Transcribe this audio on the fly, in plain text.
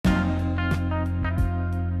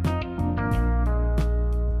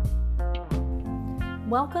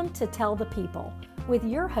Welcome to Tell the People with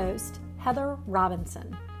your host, Heather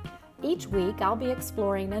Robinson. Each week, I'll be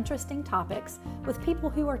exploring interesting topics with people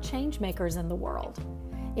who are change makers in the world.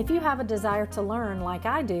 If you have a desire to learn like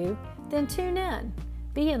I do, then tune in.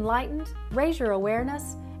 Be enlightened, raise your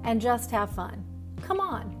awareness, and just have fun. Come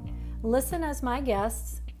on, listen as my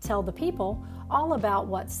guests tell the people all about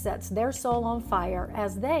what sets their soul on fire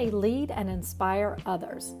as they lead and inspire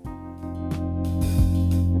others.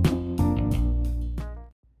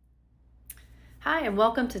 Hi, and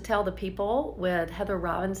welcome to Tell the People with Heather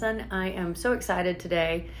Robinson. I am so excited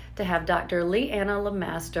today to have Dr. Leanna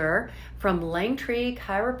Lemaster from Langtree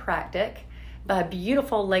Chiropractic by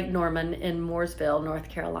beautiful Lake Norman in Mooresville, North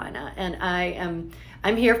Carolina. And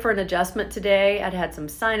I'm here for an adjustment today. I'd had some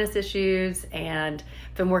sinus issues and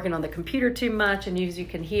been working on the computer too much. And as you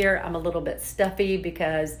can hear, I'm a little bit stuffy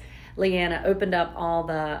because Leanna opened up all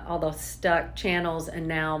the stuck channels, and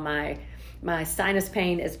now my sinus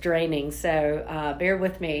pain is draining, so bear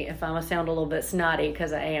with me if I sound a little bit snotty,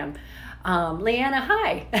 because I am. Leanna,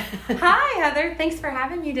 hi. Hi, Heather. Thanks for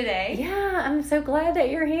having me today. Yeah, I'm so glad that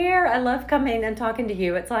you're here. I love coming and talking to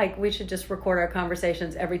you. It's like we should just record our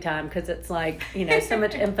conversations every time, because it's like, so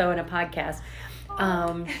much info in a podcast.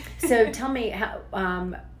 So tell me, how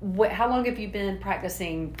long have you been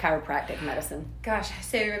practicing chiropractic medicine? Gosh,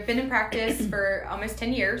 so I've been in practice for almost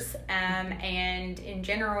 10 years, and in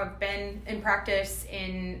general, I've been in practice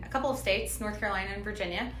in a couple of states, North Carolina and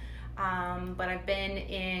Virginia, but I've been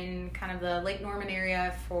in kind of the Lake Norman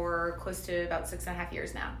area for close to about 6.5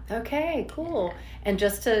 years now. Okay, cool. And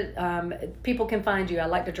just to, people can find you, I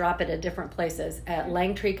like to drop it at different places at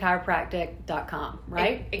langtreechiropractic.com,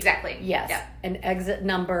 right? Exactly. Yes. Yeah. An exit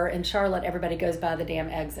number in Charlotte, everybody goes by the damn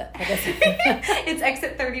exit. It's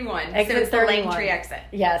exit 31. Exit so it's 31. the Langtree exit.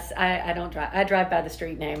 Yes, I don't drive. I drive by the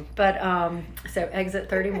street name. But, so exit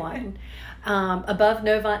 31. Above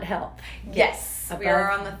Novant Health. Yes. We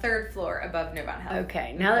are on the third floor above Novant Health.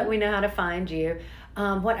 Okay. Now that we know how to find you,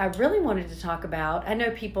 what I really wanted to talk about, I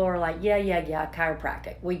know people are like, yeah,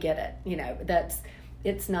 chiropractic. We get it.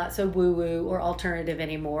 It's not so woo-woo or alternative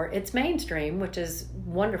anymore. It's mainstream, which is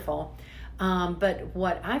wonderful. But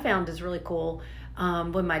what I found is really cool,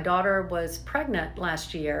 when my daughter was pregnant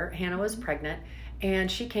last year, Hannah was pregnant,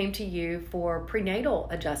 and she came to you for prenatal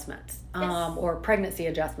adjustments, Yes. or pregnancy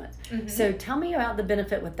adjustments. Mm-hmm. So tell me about the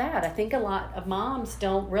benefit with that. I think a lot of moms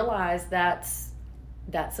don't realize that's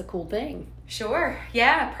a cool thing. Sure.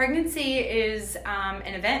 Yeah. Pregnancy is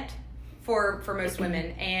an event for most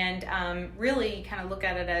women, and really kind of look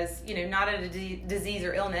at it as, not a disease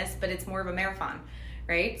or illness, but it's more of a marathon.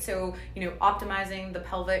 Right? So, optimizing the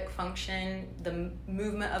pelvic function, the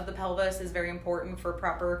movement of the pelvis is very important for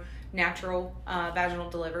proper natural vaginal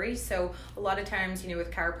delivery. So a lot of times,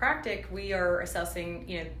 with chiropractic, we are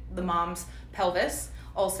assessing, the mom's pelvis,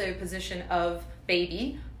 also position of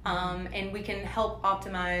baby, and we can help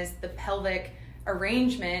optimize the pelvic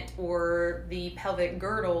arrangement or the pelvic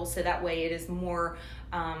girdle, so that way it is more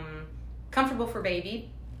comfortable for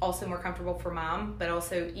baby, also more comfortable for mom, but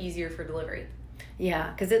also easier for delivery.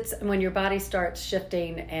 Yeah, because it's when your body starts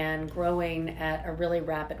shifting and growing at a really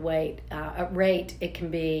rapid rate, it can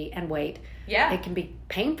be, it can be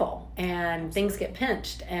painful, and things get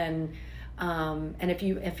pinched, and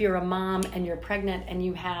if you're a mom and you're pregnant and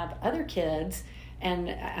you have other kids,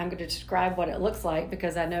 and I'm going to describe what it looks like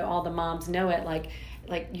because I know all the moms know it, like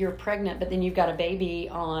you're pregnant, but then you've got a baby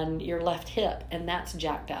on your left hip, and that's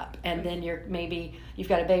jacked up. And then you've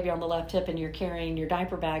got a baby on the left hip, and you're carrying your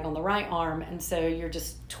diaper bag on the right arm, and so you're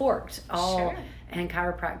just torqued. Sure. And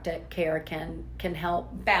chiropractic care can help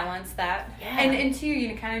balance that. Yeah. And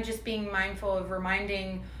too, kind of just being mindful of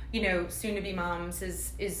reminding, soon-to-be moms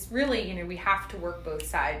is really, we have to work both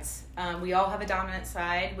sides. We all have a dominant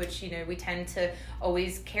side, which, we tend to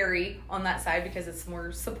always carry on that side because it's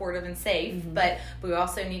more supportive and safe. Mm-hmm. But we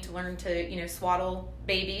also need to learn to, swaddle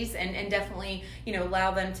babies and definitely,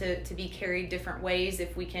 allow them to be carried different ways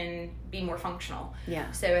if we can be more functional.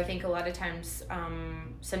 Yeah. So I think a lot of times,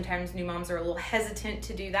 sometimes new moms are a little hesitant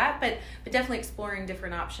to do that, but definitely exploring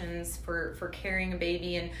different options for carrying a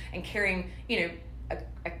baby and carrying,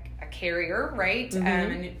 a carrier, right?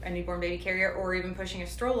 Mm-hmm. A newborn baby carrier, or even pushing a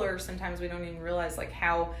stroller. Sometimes we don't even realize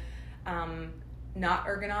how not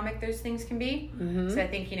ergonomic those things can be. Mm-hmm. So I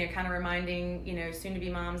think, kind of reminding, soon-to-be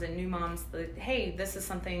moms and new moms that, hey, this is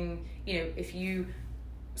something, if you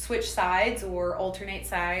switch sides or alternate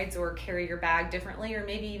sides or carry your bag differently, or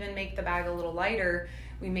maybe even make the bag a little lighter,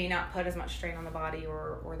 we may not put as much strain on the body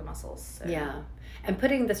or the muscles. So. Yeah. And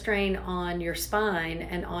putting the strain on your spine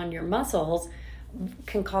and on your muscles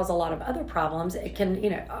can cause a lot of other problems. It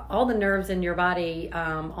can, all the nerves in your body,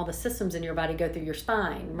 all the systems in your body go through your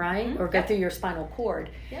spine, right? Mm-hmm. Or go through your spinal cord.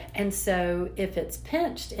 Yep. And so if it's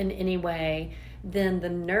pinched in any way, then the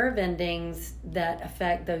nerve endings that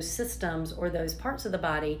affect those systems or those parts of the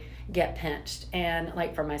body get pinched. And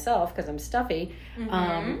like for myself, because I'm stuffy,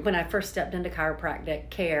 when I first stepped into chiropractic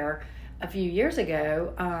care a few years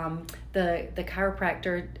ago, the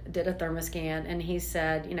chiropractor did a thermoscan, and he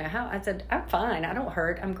said, how? I said, I'm fine. I don't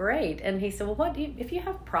hurt. I'm great. And he said, well, if you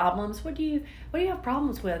have problems, what do you have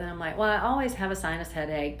problems with? And I'm like, well, I always have a sinus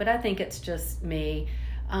headache, but I think it's just me.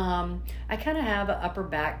 I kind of have an upper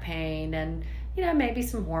back pain and, maybe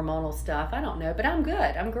some hormonal stuff. I don't know, but I'm good.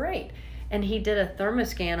 I'm great. And he did a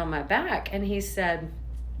thermoscan on my back, and he said,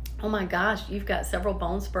 oh my gosh, you've got several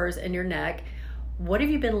bone spurs in your neck. What have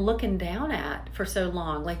you been looking down at for so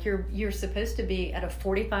long? Like you're supposed to be at a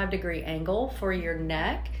 45-degree angle for your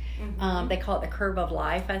neck. Mm-hmm. They call it the curve of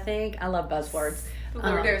life, I think. I love buzzwords. The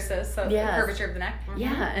lordosis, so yes. The curvature of the neck. Mm-hmm.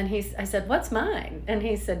 Yeah, and I said, what's mine? And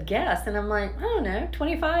he said, guess. And I'm like, I don't know,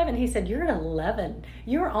 25? And he said, you're at 11.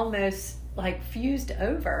 You're almost like fused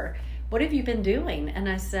over. What have you been doing? And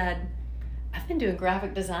I said, I've been doing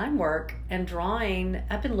graphic design work and drawing.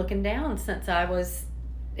 I've been looking down since I was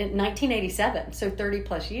in 1987, so 30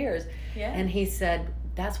 plus years. Yeah. And he said,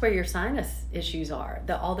 that's where your sinus issues are.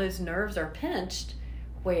 All those nerves are pinched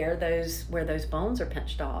where those bones are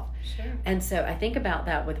pinched off. Sure. And so I think about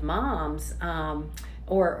that with moms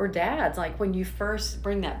or dads, like when you first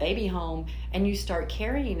bring that baby home and you start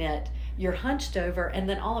carrying it, you're hunched over, and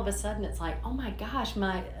then all of a sudden it's like, oh my gosh,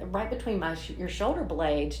 right between your shoulder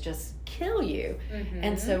blades just kill you. Mm-hmm.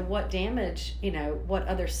 And so what damage, what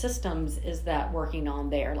other systems is that working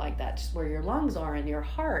on there? Like that's where your lungs are and your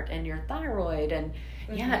heart and your thyroid, and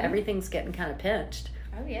everything's getting kind of pinched.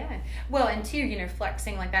 Oh yeah. Well, and too,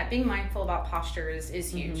 flexing like that, being mindful about posture is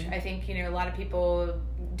huge. Mm-hmm. I think, a lot of people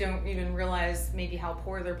don't even realize maybe how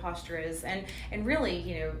poor their posture is. And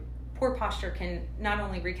really, poor posture can not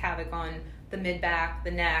only wreak havoc on the mid-back, the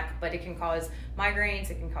neck, but it can cause migraines,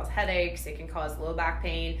 it can cause headaches, it can cause low back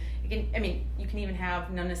pain. You can even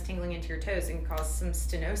have numbness tingling into your toes. It can cause some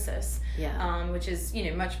stenosis, which is,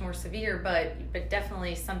 much more severe, but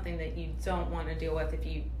definitely something that you don't want to deal with if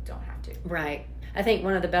you don't have to. Right. I think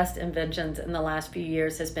one of the best inventions in the last few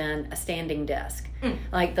years has been a standing desk.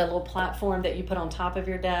 Like the little platform that you put on top of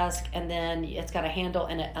your desk, and then it's got a handle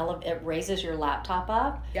and it raises your laptop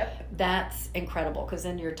up. Yep. That's incredible, because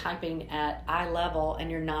then you're typing at eye level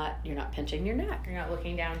and you're not pinching your neck. You're not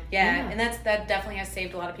looking down. Yeah. And that definitely has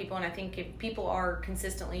saved a lot of people. And I think if people are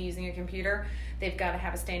consistently using a computer, they've got to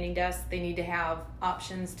have a standing desk. They need to have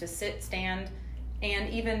options to sit, stand, and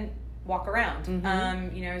even walk around. Mm-hmm.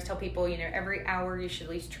 I always tell people, every hour you should at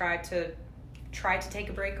least try to take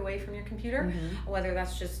a break away from your computer, whether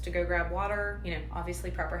that's just to go grab water. Obviously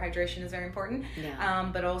proper hydration is very important. Yeah.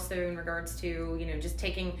 But also in regards to, just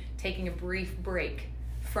taking a brief break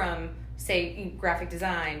from, say, graphic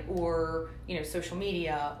design or, social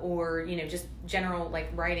media or, just general like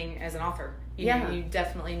writing as an author. You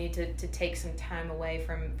definitely need to take some time away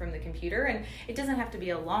from the computer, and it doesn't have to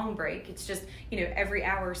be a long break. It's just, every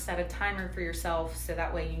hour set a timer for yourself, so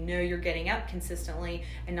that way you're getting up consistently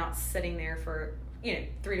and not sitting there for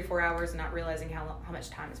 3 to 4 hours and not realizing how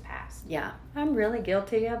much time has passed. Yeah, I'm really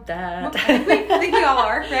guilty of that. I think we all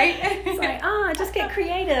are, right? It's like, I just get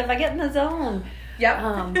creative. I get in the zone.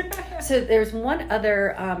 Yep. So there's one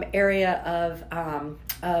other area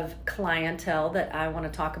of clientele that I want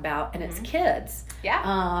to talk about, and it's kids.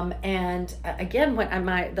 Yeah. And again, when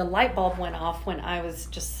the light bulb went off when I was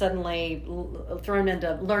just suddenly thrown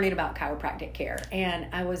into learning about chiropractic care, and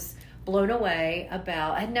I was blown away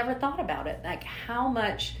I had never thought about it, like how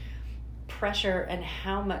much pressure and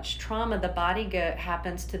how much trauma the body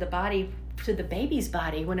happens to the baby's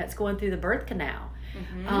body when it's going through the birth canal.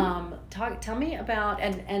 Mm-hmm. Tell me about,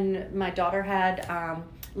 and my daughter had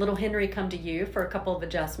little Henry come to you for a couple of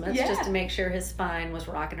adjustments just to make sure his spine was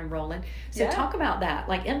rocking and rolling. So talk about that,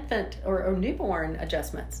 like infant or newborn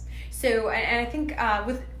adjustments. So, and I think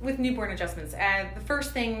with newborn adjustments, the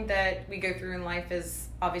first thing that we go through in life is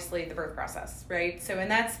obviously the birth process, right? So, and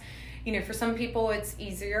that's, for some people it's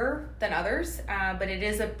easier than others, but it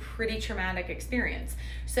is a pretty traumatic experience.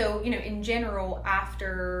 So, in general,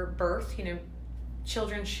 after birth,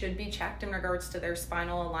 children should be checked in regards to their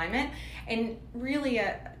spinal alignment, and really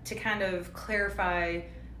to kind of clarify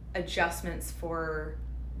adjustments for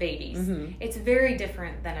babies. Mm-hmm. It's very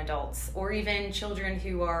different than adults, or even children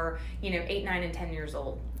who are 8, 9, and 10 years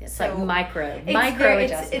old. It's So like micro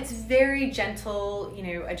it's adjustments. very gentle,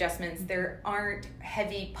 adjustments. There aren't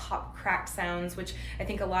heavy pop crack sounds, which I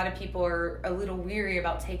think a lot of people are a little weary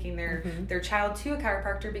about taking their child to a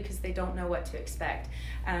chiropractor because they don't know what to expect.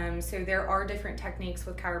 So there are different techniques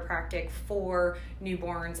with chiropractic for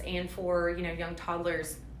newborns and for young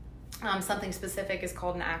toddlers. Something specific is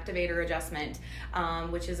called an activator adjustment,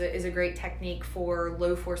 which is a great technique for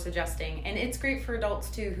low force adjusting, and it's great for adults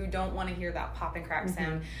too who don't want to hear that pop and crack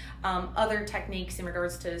sound. Other techniques in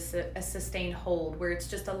regards to a sustained hold, where it's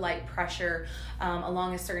just a light pressure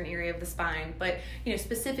along a certain area of the spine, but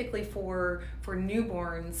specifically for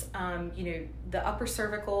newborns, the upper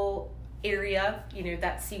cervical area,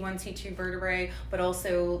 that C1, C2 vertebrae, but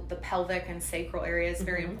also the pelvic and sacral area is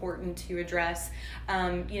very important to address.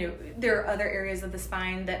 There are other areas of the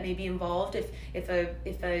spine that may be involved if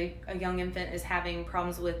a young infant is having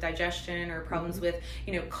problems with digestion or problems with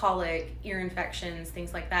colic, ear infections,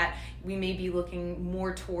 things like that. We may be looking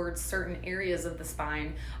more towards certain areas of the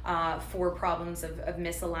spine for problems of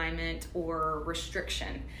misalignment or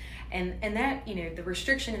restriction. And that, the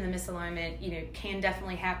restriction and the misalignment, can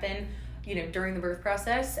definitely happen, during the birth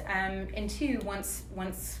process. And two,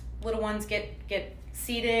 once little ones get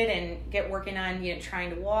seated and get working on,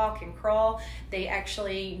 trying to walk and crawl, they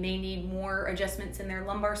actually may need more adjustments in their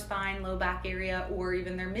lumbar spine, low back area, or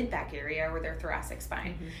even their mid back area or their thoracic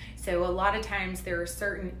spine. So a lot of times there are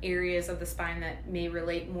certain areas of the spine that may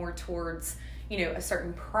relate more towards a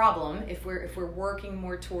certain problem. If we're working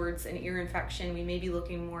more towards an ear infection, we may be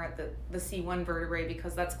looking more at the C1 vertebrae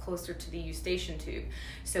because that's closer to the eustachian tube.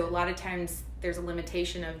 So a lot of times there's a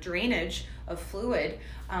limitation of drainage of fluid,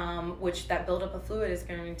 which that buildup of fluid is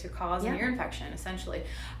going to cause an ear infection, essentially.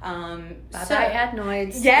 Bye-bye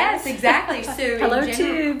adenoids. Yes, exactly. So hello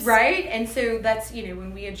tubes. Right? And so that's,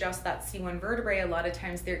 when we adjust that C1 vertebrae, a lot of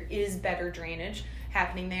times there is better drainage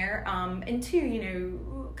happening there. And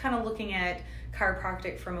two, kind of looking at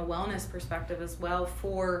chiropractic from a wellness perspective as well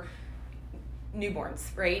for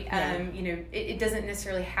newborns, right? Yeah. It doesn't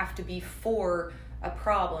necessarily have to be for a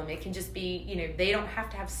problem. It can just be, they don't have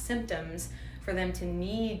to have symptoms for them to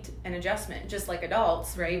need an adjustment, just like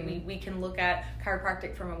adults, right? We can look at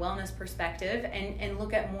chiropractic from a wellness perspective and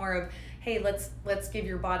look at more of, hey, let's give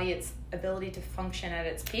your body its ability to function at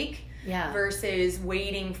its peak, versus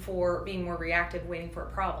being more reactive, waiting for a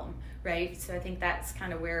problem, right? So I think that's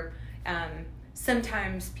kind of where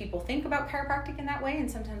sometimes people think about chiropractic in that way, and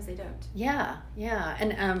sometimes they don't. Yeah.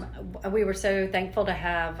 And we were so thankful to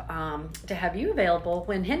have you available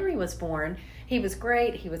when Henry was born. He was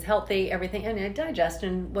great. He was healthy. Everything, and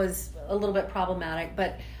digestion was a little bit problematic,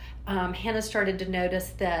 but Hannah started to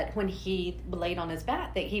notice that when he laid on his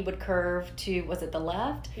back, that he would curve to, was it the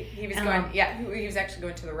left? He was going, he was actually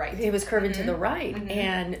going to the right. He was curving to the right,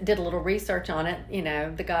 and did a little research on it.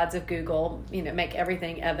 The gods of Google, make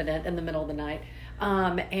everything evident in the middle of the night.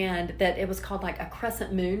 And that it was called like a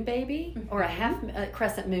crescent moon baby or a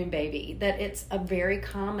crescent moon baby, that it's a very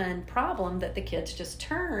common problem that the kids just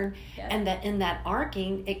turn, and that in that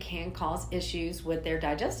arcing, it can cause issues with their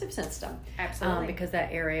digestive system. Absolutely. Because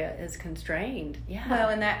that area is constrained. Yeah. Well,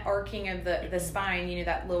 and that arcing of the spine,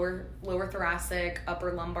 that lower thoracic,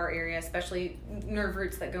 upper lumbar area, especially nerve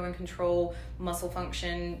roots that go and control muscle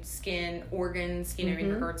function, skin, organs, in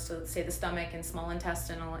regards to, say, the stomach and small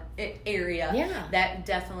intestinal area. Yeah. That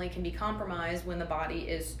definitely can be compromised when the body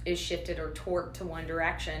is shifted or torqued to one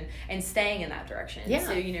direction and staying in that direction. Yeah.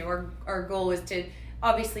 So, our goal is to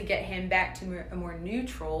obviously get him back to a more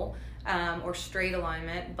neutral or straight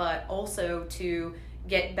alignment, but also to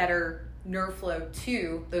get better nerve flow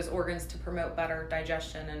to those organs to promote better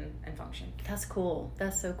digestion and function. That's cool.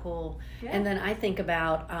 That's so cool. Yeah. And then I think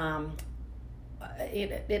about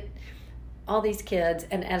all these kids,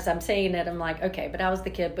 and as I'm saying it, I'm like, okay, but I was the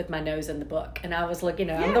kid with my nose in the book, and I was looking,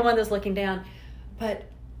 I'm the one that's looking down. But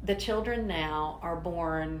the children now are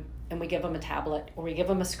born, and we give them a tablet, or we give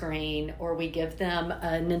them a screen, or we give them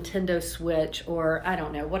a Nintendo Switch, or I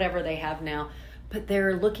don't know, whatever they have now. But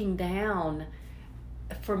they're looking down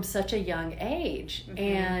from such a young age,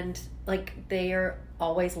 and like they are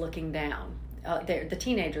always looking down. The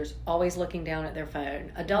teenagers always looking down at their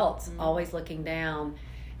phone. Adults always looking down.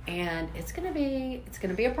 And it's gonna be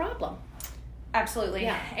a problem. Absolutely.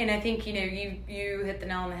 Yeah. And I think you hit the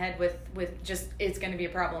nail on the head with just it's going to be a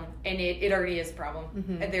problem, and it already is a problem.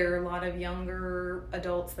 There are a lot of younger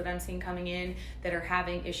adults that I'm seeing coming in that are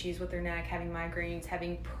having issues with their neck, having migraines,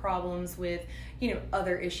 having problems with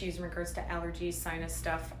other issues in regards to allergies, sinus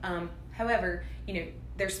stuff. However,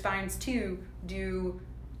 their spines too do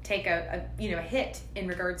take a hit in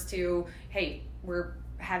regards to, hey, we're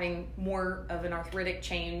having more of an arthritic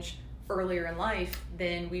change earlier in life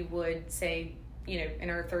than we would say, in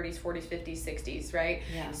our 30s, 40s, 50s, 60s, right?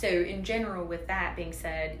 Yeah. So in general, with that being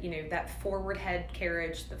said, that forward head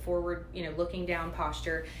carriage, the forward, looking down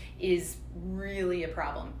posture is really a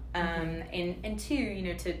problem. And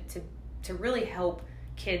two, to really help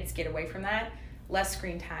kids get away from that, less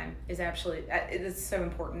screen time is it's so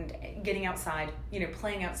important. Getting outside,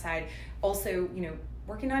 playing outside. Also,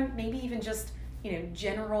 working on maybe even just,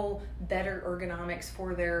 general better ergonomics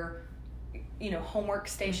for their, homework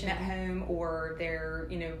station at home, or they're,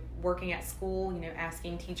 working at school,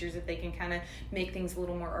 asking teachers if they can kind of make things a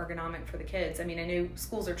little more ergonomic for the kids. I mean, I know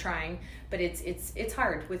schools are trying, but it's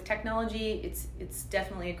hard. With technology, it's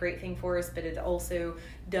definitely a great thing for us, but it also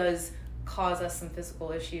does cause us some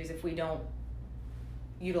physical issues if we don't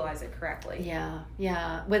utilize it correctly.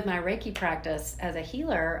 Yeah. With my Reiki practice as a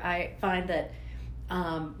healer, I find that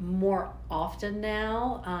more often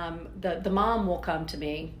now, the mom will come to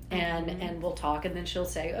me and we'll talk, and then she'll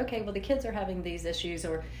say, okay, well, the kids are having these issues,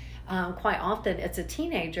 or quite often it's a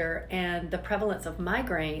teenager, and the prevalence of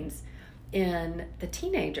migraines in the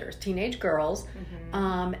teenage girls,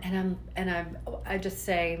 and I just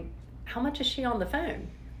say, how much is she on the phone?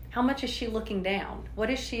 How much is she looking down? What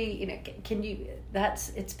is she,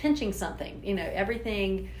 it's pinching something,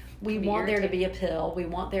 everything. We want there to be a pill. We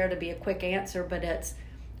want there to be a quick answer, but it's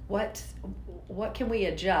what can we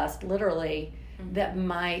adjust literally that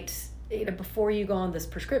might, before you go on this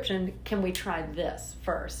prescription, can we try this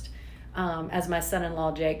first? As my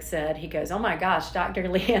son-in-law Jake said, he goes, oh my gosh, Dr.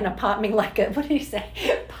 Leanna popped me like what did he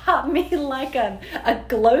say? Popped me like a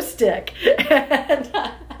glow stick.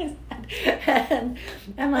 And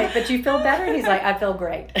I'm like, but you feel better? And he's like, I feel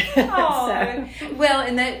great. Oh, well,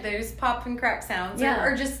 and those pop and crack sounds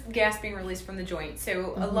are just gas being released from the joint.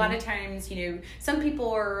 So a lot of times, some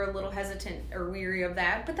people are a little hesitant or weary of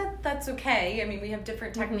that, but that's okay. I mean, we have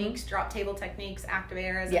different techniques, drop table techniques, active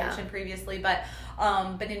air, as I mentioned previously, but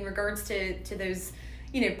in regards to those,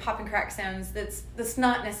 pop and crack sounds, that's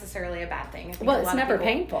not necessarily a bad thing. I think it's never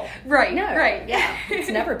painful. Right, no, right. Yeah, it's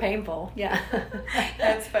never painful. Yeah.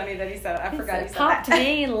 That's funny that he said it. I forgot he said popped that.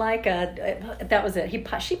 me like that was it.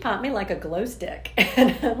 She popped me like a glow stick.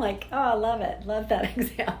 And I'm like, oh, I love it. Love that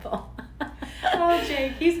example. Oh,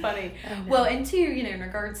 Jake, he's funny. Well, and two, in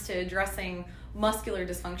regards to addressing muscular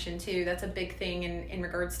dysfunction too, that's a big thing in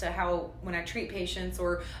regards to how when I treat patients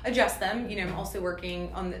or adjust them, I'm also working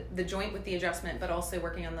on the joint with the adjustment, but also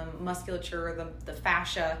working on the musculature or the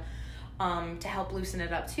fascia to help loosen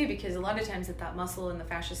it up too, because a lot of times if that muscle and the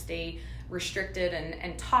fascia stay restricted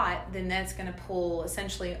and taut, then that's going to pull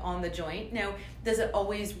essentially on the joint. Now, does it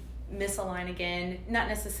always misalign again? Not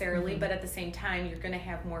necessarily, but at the same time, you're going to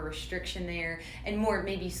have more restriction there and more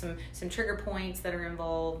maybe some trigger points that are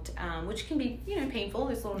involved, which can be painful.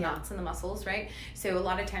 There's little knots in the muscles, right? So a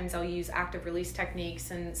lot of times I'll use active release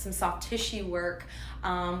techniques and some soft tissue work,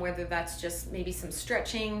 whether that's just maybe some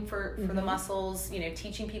stretching for the muscles,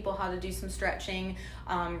 teaching people how to do some stretching,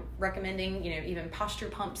 recommending, even posture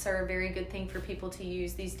pumps are a very good thing for people to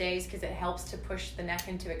use these days because it helps to push the neck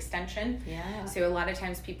into extension. Yeah. So a lot of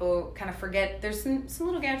times people kind of forget there's some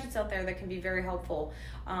little gadgets out there that can be very helpful,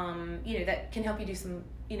 that can help you do some,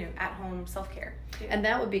 at-home self-care. And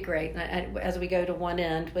that would be great. And as we go to one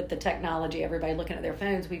end with the technology, everybody looking at their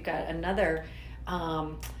phones, we've got another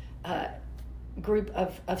group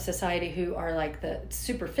of society who are like the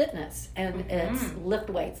super fitness, and it's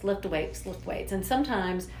lift weights. And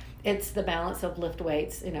sometimes it's the balance of lift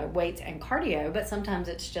weights, weights and cardio, but sometimes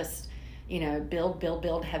it's just,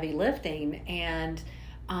 build heavy lifting, and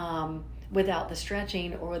without the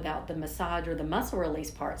stretching or without the massage or the muscle release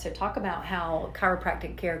part. So talk about how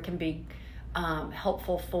chiropractic care can be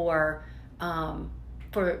helpful for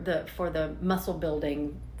the muscle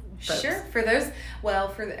building folks. Sure. For those,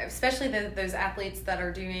 especially those athletes that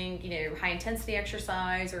are doing, high intensity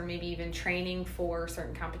exercise or maybe even training for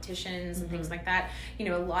certain competitions and things like that, a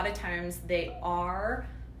lot of times they are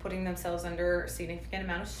putting themselves under a significant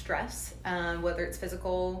amount of stress, whether it's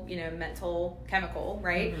physical, mental, chemical,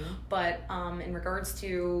 right? But in regards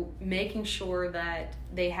to making sure that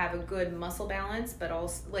they have a good muscle balance, but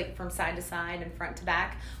also like from side to side and front to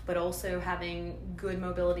back, but also having good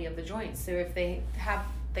mobility of the joints. So if they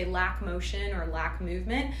lack motion or lack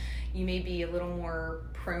movement, you may be a little more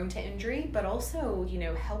prone to injury, but also,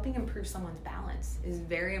 helping improve someone's balance is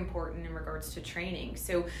very important in regards to training.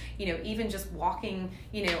 So, even just walking,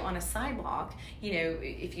 on a sidewalk,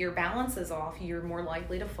 if your balance is off, you're more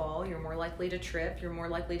likely to fall, you're more likely to trip, you're more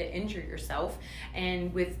likely to injure yourself.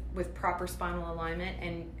 And with proper spinal alignment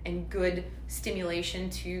and good stimulation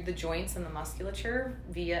to the joints and the musculature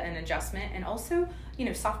via an adjustment, and also,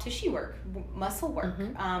 soft tissue work, muscle work,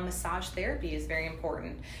 massage therapy is very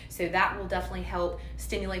important. So that will definitely help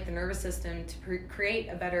stimulate the nervous system to create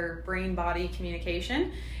a better brain-body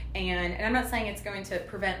communication. And I'm not saying it's going to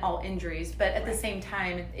prevent all injuries, but at the same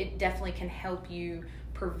time, it definitely can help you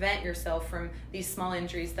prevent yourself from these small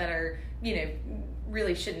injuries that are,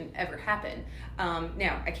 really shouldn't ever happen.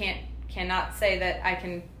 Now, I cannot say that I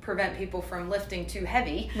can prevent people from lifting too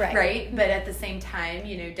heavy, right? But at the same time,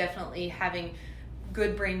 definitely having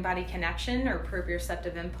good brain-body connection or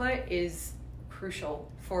proprioceptive input is crucial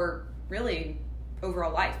for really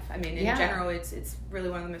overall life. I mean, in general, it's really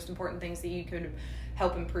one of the most important things that you could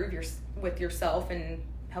help improve with yourself and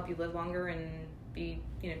help you live longer and be,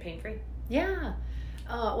 pain-free. Yeah.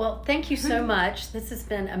 Well, thank you so much. This has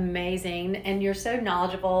been amazing, and you're so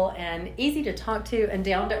knowledgeable and easy to talk to and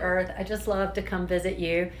down to earth. I just love to come visit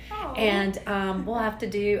you. And we'll have to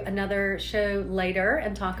do another show later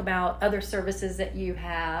and talk about other services that you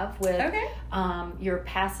have with your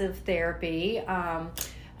passive therapy,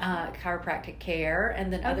 chiropractic care,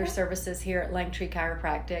 and then other services here at Langtree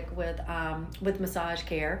Chiropractic with massage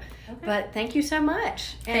care. But thank you so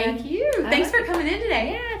much. Thank you. Thanks for coming in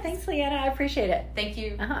today. Yeah, thanks, Leanna. I appreciate it. Thank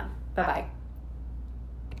you. Bye-bye.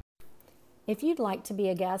 If you'd like to be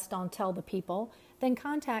a guest on Tell the People, then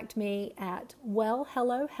contact me at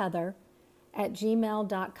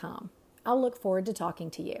wellhelloheather@gmail.com. I'll look forward to talking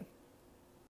to you.